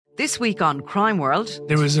This week on Crime World.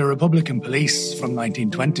 There was a Republican police from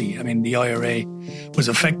 1920. I mean, the IRA was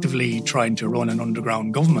effectively trying to run an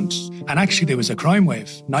underground government. And actually there was a crime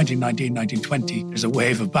wave, 1919, 1920. There's a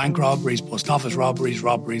wave of bank robberies, post office robberies,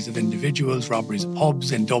 robberies of individuals, robberies of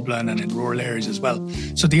pubs in Dublin and in rural areas as well.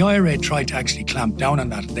 So the IRA tried to actually clamp down on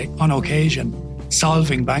that. They, on occasion,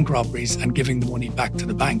 solving bank robberies and giving the money back to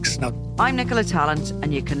the banks. Now, I'm Nicola Tallant,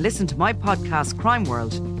 and you can listen to my podcast Crime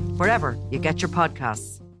World wherever you get your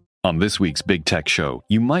podcasts. On this week's Big Tech Show,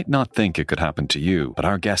 you might not think it could happen to you, but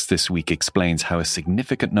our guest this week explains how a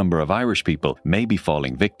significant number of Irish people may be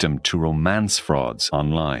falling victim to romance frauds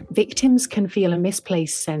online. Victims can feel a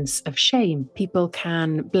misplaced sense of shame. People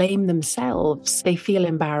can blame themselves. They feel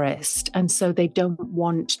embarrassed, and so they don't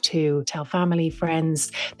want to tell family,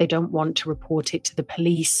 friends. They don't want to report it to the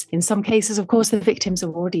police. In some cases, of course, the victims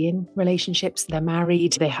are already in relationships. They're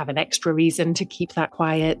married. They have an extra reason to keep that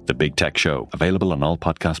quiet. The Big Tech Show, available on all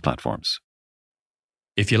podcast platforms.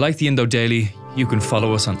 If you like the Indo Daily, you can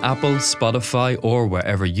follow us on Apple, Spotify, or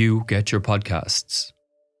wherever you get your podcasts.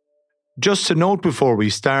 Just a note before we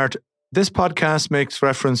start, this podcast makes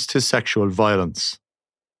reference to sexual violence.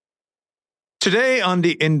 Today on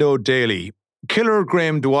the Indo Daily, killer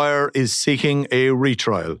Graham Dwyer is seeking a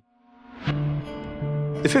retrial.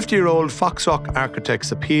 The 50-year-old Foxrock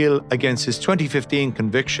architect's appeal against his 2015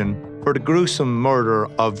 conviction for the gruesome murder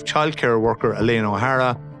of childcare worker Elaine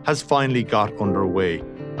O'Hara has finally got underway.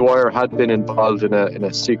 Dwyer had been involved in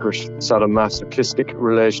a secret sadomasochistic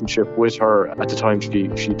relationship with her at the time she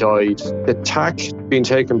died. The tack being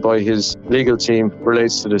taken by his legal team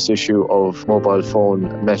relates to this issue of mobile phone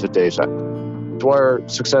metadata. Dwyer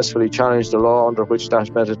successfully challenged the law under which that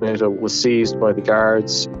metadata was seized by the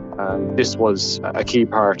guards. This was a key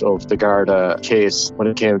part of the Garda case when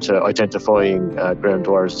it came to identifying Graham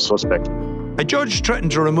Dwyer as a suspect. A judge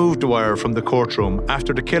threatened to remove Dwyer from the courtroom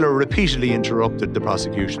after the killer repeatedly interrupted the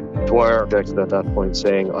prosecution. Dwyer objected at that point,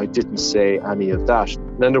 saying, "I didn't say any of that."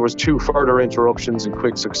 And then there was two further interruptions in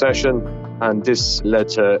quick succession, and this led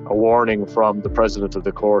to a warning from the president of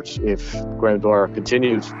the court: if Graham Dwyer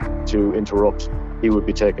continued to interrupt, he would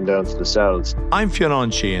be taken down to the cells. I'm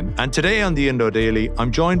Fionn Sheehan, and today on the Indo Daily,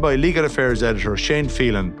 I'm joined by Legal Affairs editor Shane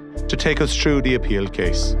Phelan to take us through the appeal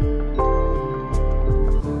case.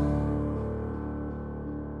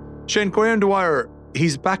 Shane, Graham Dwyer,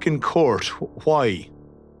 he's back in court. Why?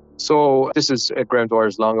 So this is Graham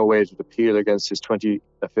Dwyer's long-awaited appeal against his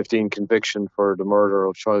 2015 conviction for the murder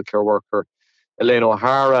of childcare worker Elaine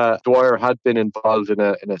O'Hara. Dwyer had been involved in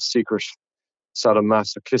a secret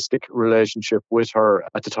sadomasochistic relationship with her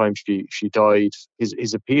at the time she died.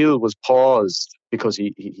 His appeal was paused because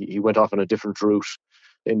he went off on a different route.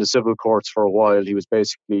 In the civil courts for a while, he was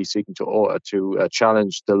basically seeking to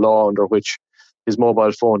challenge the law under which his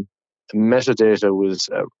mobile phone metadata was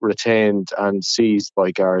retained and seized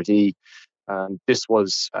by Gardaí. And this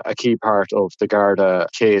was a key part of the Garda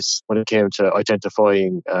case when it came to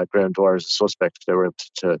identifying Graham Dwyer as a suspect. They were able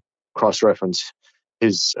to cross-reference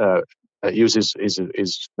use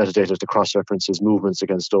his metadata to cross-reference his movements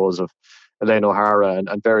against those of Elaine O'Hara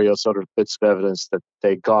and various other bits of evidence that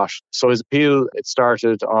they got. So his appeal, it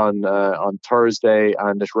started on Thursday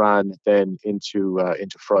and it ran then into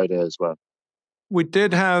Friday as well. We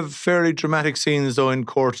did have fairly dramatic scenes, though, in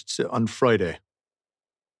court on Friday.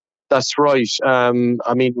 That's right.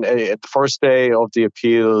 The first day of the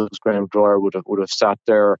appeal, Graham Dwyer would have sat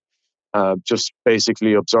there just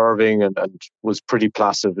basically observing and was pretty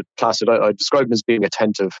placid. I describe him as being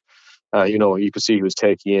attentive. You could see he was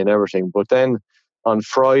taking in everything. But then on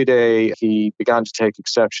Friday, he began to take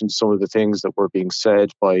exception to some of the things that were being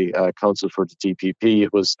said by counsel for the DPP.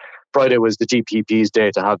 Friday was the DPP's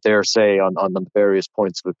day to have their say on the various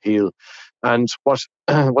points of appeal. And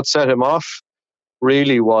what set him off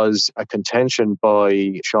really was a contention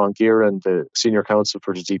by Sean Gearan, the senior counsel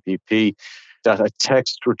for the DPP, that a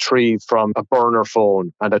text retrieved from a burner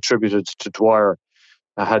phone and attributed to Dwyer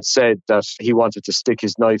had said that he wanted to stick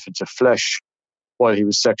his knife into flesh while he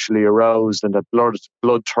was sexually aroused, and that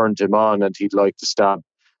blood turned him on and he'd like to stab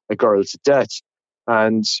a girl to death.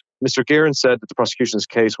 And Mr. Gearan said that the prosecution's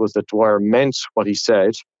case was that Dwyer meant what he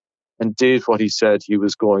said and did what he said he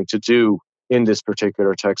was going to do in this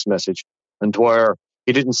particular text message. And Dwyer,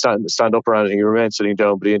 he didn't stand up or anything, he remained sitting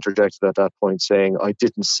down, but he interjected at that point saying, "I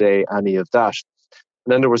didn't say any of that."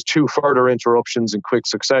 And then there was two further interruptions in quick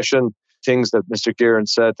succession, things that Mr. Gearan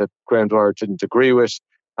said that Graham Dwyer didn't agree with.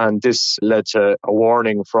 And this led to a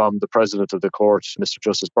warning from the president of the court, Mr.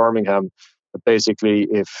 Justice Birmingham, that basically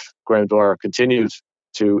if Graham Dwyer continued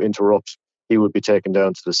to interrupt, he would be taken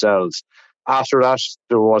down to the cells. After that,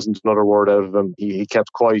 there wasn't another word out of him. He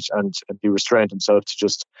kept quiet and he restrained himself to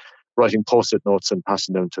just writing post-it notes and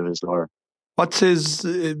passing them to his lawyer. What's his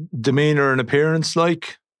demeanour and appearance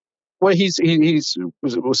like? Well, he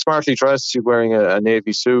was smartly dressed. He's wearing a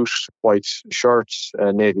navy suit, white shirt,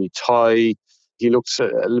 a navy tie. He looks a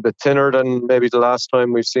little bit thinner than maybe the last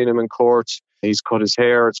time we've seen him in court. He's cut his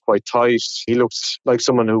hair. It's quite tight. He looks like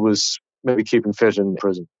someone who was maybe keeping fit in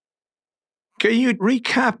prison. Can you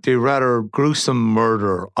recap the rather gruesome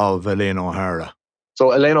murder of Elaine O'Hara?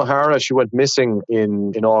 So Elaine O'Hara, she went missing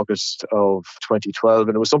in August of 2012,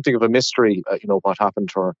 and it was something of a mystery, what happened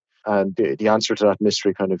to her. And the answer to that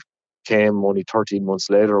mystery kind of came only 13 months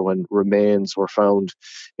later when remains were found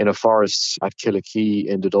in a forest at Killikee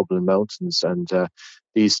in the Dublin Mountains. And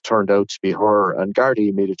these turned out to be her. And Gardaí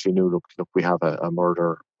immediately knew, look, we have a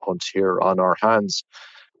murder hunt here on our hands.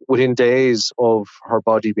 Within days of her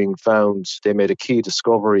body being found, they made a key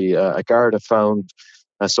discovery. A Garda found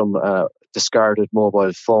some discarded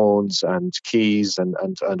mobile phones and keys and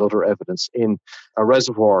other evidence in a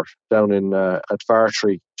reservoir down in at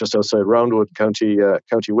Vartry, just outside Roundwood, County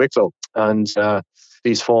Wicklow. And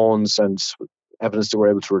these phones and evidence they were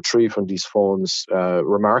able to retrieve from these phones,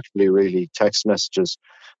 remarkably, really, text messages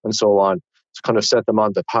and so on, to kind of set them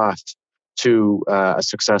on the path to a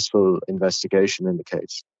successful investigation in the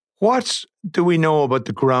case. What do we know about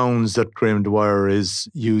the grounds that Graham Dwyer is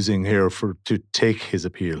using here to take his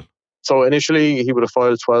appeal? So initially, he would have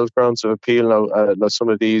filed 12 grounds of appeal. Now some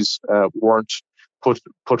of these weren't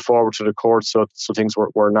put forward to the court, so things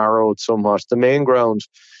were narrowed somewhat. The main ground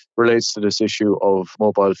relates to this issue of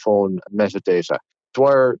mobile phone metadata.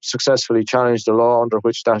 Dwyer successfully challenged the law under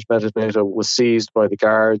which that metadata was seized by the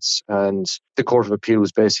guards, and the Court of Appeal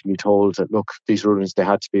was basically told that, look, these rulings, they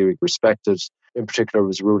had to be respected. In particular,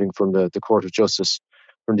 was a ruling from the Court of Justice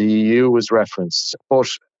from the EU was referenced. But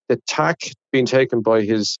the tack being taken by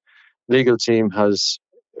his legal team has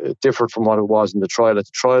differed from what it was in the trial. At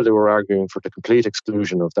the trial, they were arguing for the complete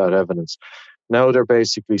exclusion of that evidence. Now they're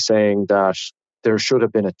basically saying that there should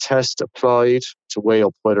have been a test applied to weigh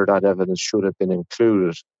up whether that evidence should have been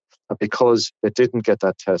included. And because they didn't get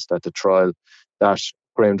that test at the trial, that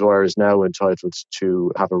Graham Dwyer is now entitled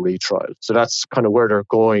to have a retrial. So that's kind of where they're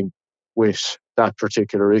going with that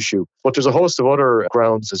particular issue. But there's a host of other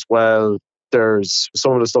grounds as well. There's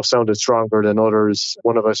some of the stuff sounded stronger than others.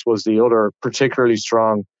 One of us was the other particularly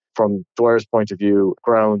strong from Dwyer's point of view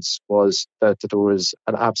grounds was that there was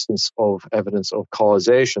an absence of evidence of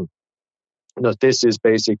causation. Now, this is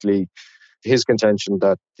basically his contention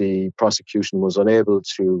that the prosecution was unable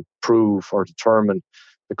to prove or determine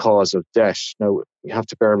the cause of death. Now, you have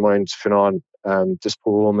to bear in mind, Fionnán, this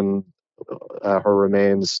poor woman, her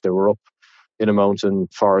remains, they were up in a mountain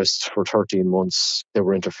forest for 13 months. They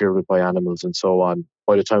were interfered with by animals and so on.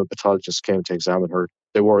 By the time a pathologist came to examine her,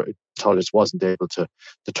 the pathologist wasn't able to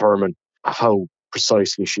determine how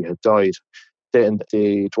precisely she had died. Then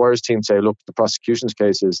the Dwyer's team say, look, the prosecution's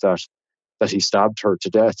case is that he stabbed her to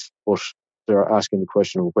death, but they're asking the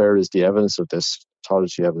question, where is the evidence of this?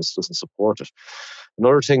 Pathology evidence doesn't support it.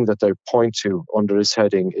 Another thing that they point to under this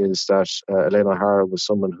heading is that Elaine O'Hara was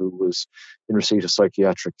someone who was in receipt of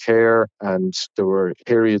psychiatric care, and there were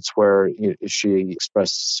periods where she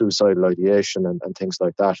expressed suicidal ideation and things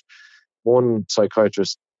like that. One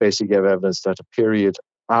psychiatrist basically gave evidence that a period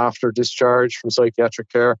after discharge from psychiatric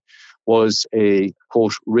care was a,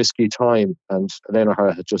 quote, risky time, and Elaine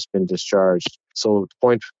O'Hara had just been discharged. So the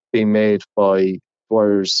point being made by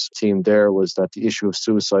Dwyer's team there was that the issue of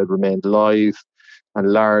suicide remained live and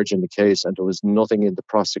large in the case, and there was nothing in the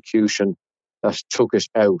prosecution that took it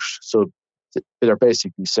out. So they're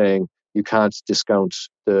basically saying you can't discount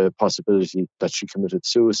the possibility that she committed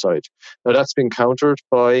suicide. Now, that's been countered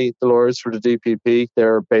by the lawyers for the DPP.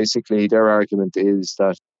 Their argument is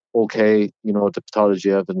that, okay, the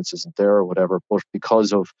pathology evidence isn't there or whatever, but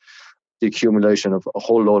because of the accumulation of a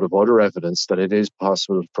whole load of other evidence, that it is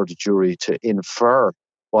possible for the jury to infer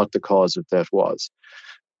what the cause of death was.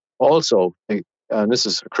 Also, and this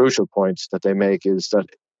is a crucial point that they make, is that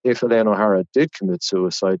if Elaine O'Hara did commit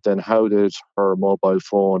suicide, then how did her mobile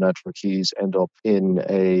phone and her keys end up in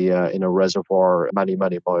a reservoir many,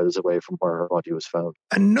 many miles away from where her body was found?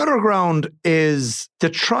 Another ground is the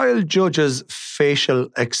trial judge's facial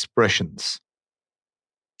expressions.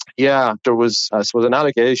 Yeah, there was, I suppose, an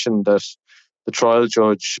allegation that the trial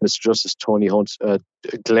judge, Mr. Justice Tony Hunt,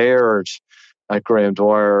 glared at Graham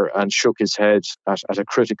Dwyer and shook his head at a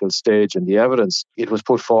critical stage in the evidence. It was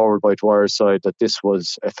put forward by Dwyer's side that this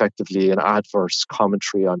was effectively an adverse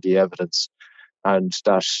commentary on the evidence, and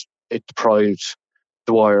that it deprived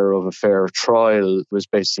Dwyer of a fair trial was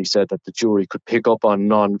basically said that the jury could pick up on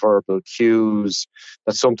non-verbal cues,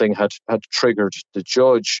 that something had triggered the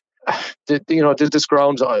judge. This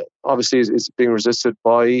ground obviously is being resisted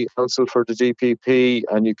by counsel for the DPP,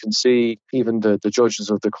 and you can see even the judges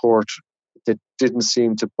of the court that didn't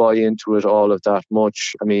seem to buy into it all of that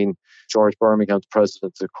much. I mean, George Birmingham, the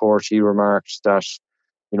president of the court, he remarked that,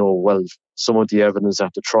 some of the evidence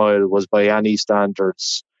at the trial was by any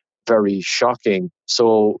standards very shocking.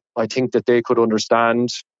 So I think that they could understand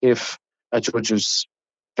if a judge's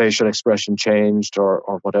facial expression changed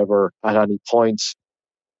or whatever at any point.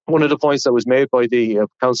 One of the points that was made by the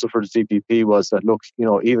counsel for the DPP was that, look,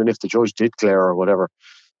 even if the judge did glare or whatever,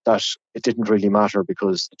 that it didn't really matter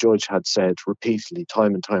because the judge had said repeatedly,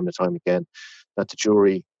 time and time again, that the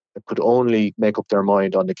jury could only make up their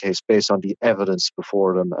mind on the case based on the evidence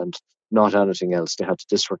before them and not anything else. They had to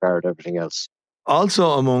disregard everything else.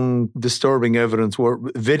 Also among disturbing evidence were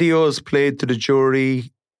videos played to the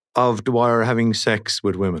jury of Dwyer having sex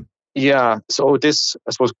with women. Yeah, so this,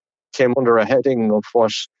 I suppose, came under a heading of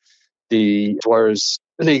what the Dwyer's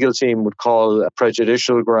legal team would call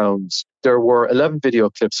prejudicial grounds. There were 11 video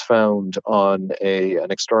clips found on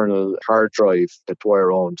an external hard drive that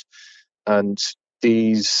Dwyer owned. And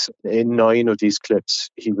in 9 of these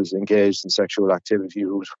clips, he was engaged in sexual activity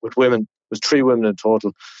with women. It was 3 women in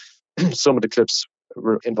total. Some of the clips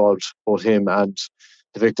involved both him and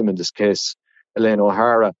the victim in this case, Elaine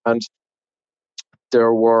O'Hara. And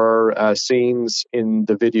there were scenes in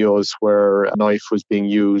the videos where a knife was being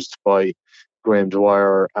used by Graham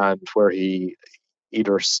Dwyer and where he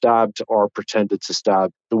either stabbed or pretended to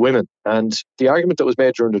stab the women. And the argument that was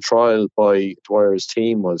made during the trial by Dwyer's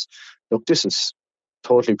team was, look, this is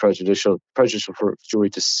totally prejudicial for the jury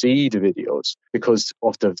to see the videos because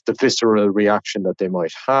of the visceral reaction that they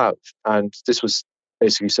might have. And this was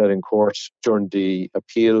basically said in court during the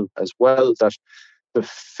appeal as well, that the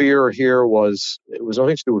fear here was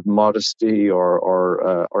nothing to do with modesty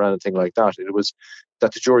or anything like that. It was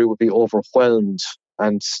that the jury would be overwhelmed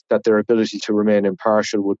and that their ability to remain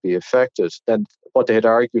impartial would be affected. And what they had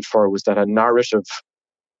argued for was that a narrative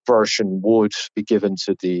version would be given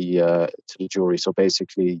to the jury. So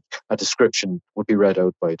basically, a description would be read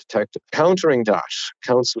out by a detective. Countering that,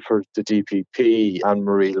 counsel for the DPP,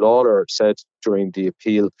 Anne-Marie Lawler, said during the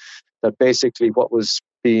appeal that basically what was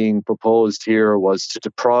being proposed here was to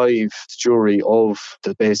deprive the jury of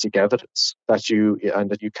the basic evidence that you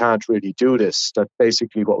can't really do this. That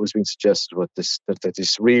basically what was being suggested was that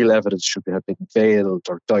this real evidence should have been veiled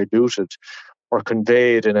or diluted or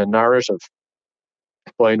conveyed in a narrative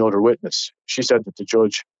by another witness. She said that the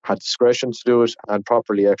judge had discretion to do it and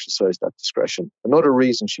properly exercised that discretion. Another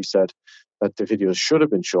reason she said that the videos should have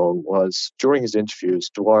been shown was during his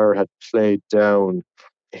interviews, Dwyer had played down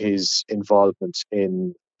his involvement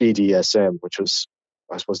in BDSM, which was,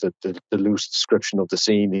 I suppose, the loose description of the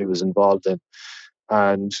scene he was involved in.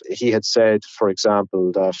 And he had said, for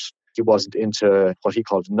example, that he wasn't into what he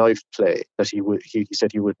called knife play, that he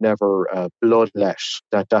said he would never bloodlet,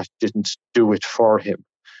 that didn't do it for him.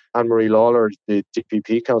 Anne-Marie Lawler, the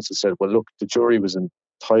DPP counsel, said, well, look, the jury was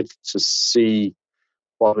entitled to see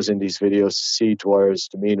what was in these videos, to see Dwyer's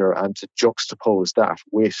demeanour and to juxtapose that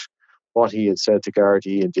with what he had said to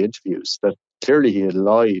Gardaí in the interviews, that clearly he had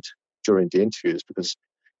lied during the interviews because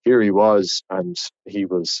here he was and he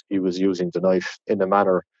was using the knife in a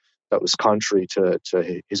manner that was contrary to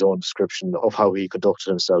his own description of how he conducted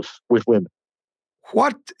himself with women.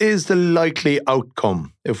 What is the likely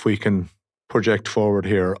outcome, if we can project forward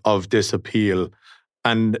here, of this appeal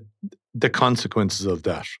and the consequences of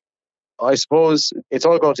that? I suppose it's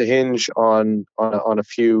all going to hinge on a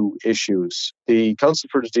few issues. The counsel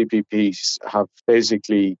for the DPP have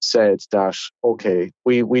basically said that, okay,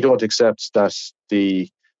 we don't accept that the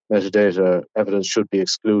metadata evidence should be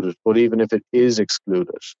excluded, but even if it is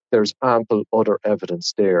excluded, there's ample other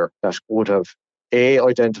evidence there that would have A,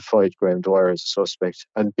 identified Graham Dwyer as a suspect,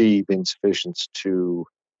 and B, been sufficient to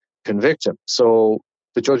convict him. So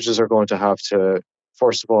the judges are going to have to,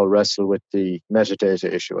 first of all, wrestle with the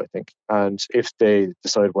metadata issue, I think. And if they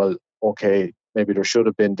decide, well, okay, maybe there should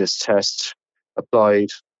have been this test applied,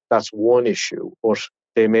 that's one issue. But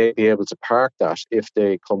they may be able to park that if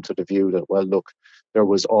they come to the view that, well, look, there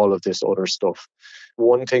was all of this other stuff.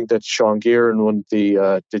 One thing that Sean Gearan, one of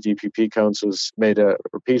the DPP counsels, made a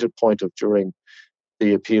repeated point of during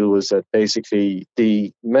the appeal was that basically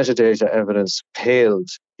the metadata evidence paled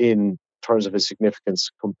in terms of its significance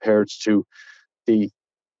compared to the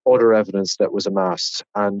other evidence that was amassed.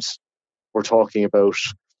 And we're talking about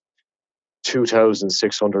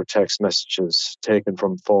 2,600 text messages taken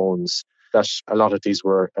from phones, that a lot of these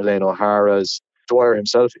were Elaine O'Hara's, Dwyer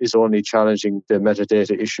himself is only challenging the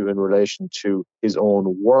metadata issue in relation to his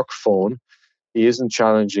own work phone. He isn't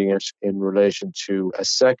challenging it in relation to a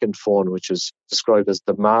second phone, which is described as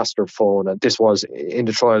the master phone. And this was, in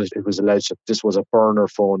the trial, it was alleged that this was a burner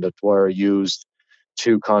phone that Dwyer used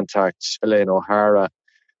to contact Elaine O'Hara.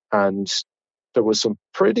 And there was some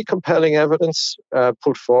pretty compelling evidence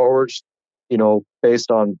put forward,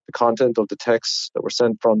 based on the content of the texts that were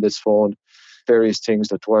sent from this phone, various things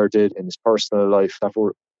that Dwyer did in his personal life that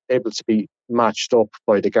were able to be matched up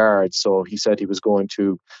by the guards. So he said he was going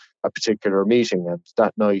to a particular meeting, and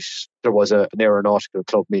that night there was an aeronautical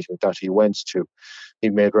club meeting that he went to.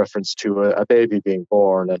 He made reference to a baby being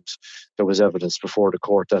born, and there was evidence before the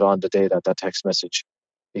court that on the day that text message,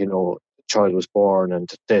 the child was born and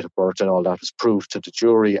date of birth and all that was proved to the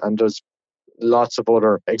jury. And there's lots of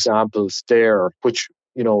other examples there which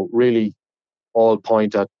really all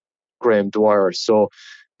point at Graham Dwyer. So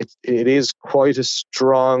it is quite a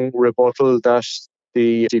strong rebuttal that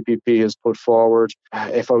the DPP has put forward.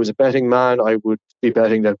 If I was a betting man, I would be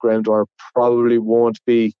betting that Graham Dwyer probably won't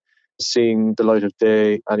be seeing the light of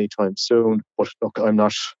day anytime soon. But look, I'm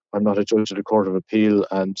not a judge of the Court of Appeal,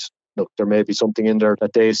 and look, there may be something in there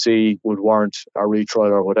that they see would warrant a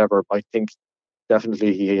retrial or whatever. I think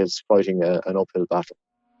definitely he is fighting an uphill battle.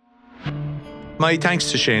 My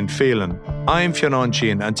thanks to Shane Phelan. I'm Fionn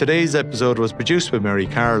Sheehan, and today's episode was produced by Mary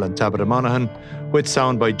Carroll and Tabitha Monaghan, with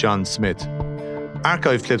sound by John Smith.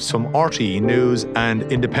 Archive clips from RTE News and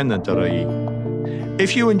Independent.ie.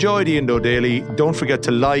 If you enjoy the Indo Daily, don't forget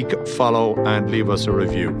to like, follow and leave us a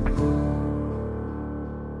review.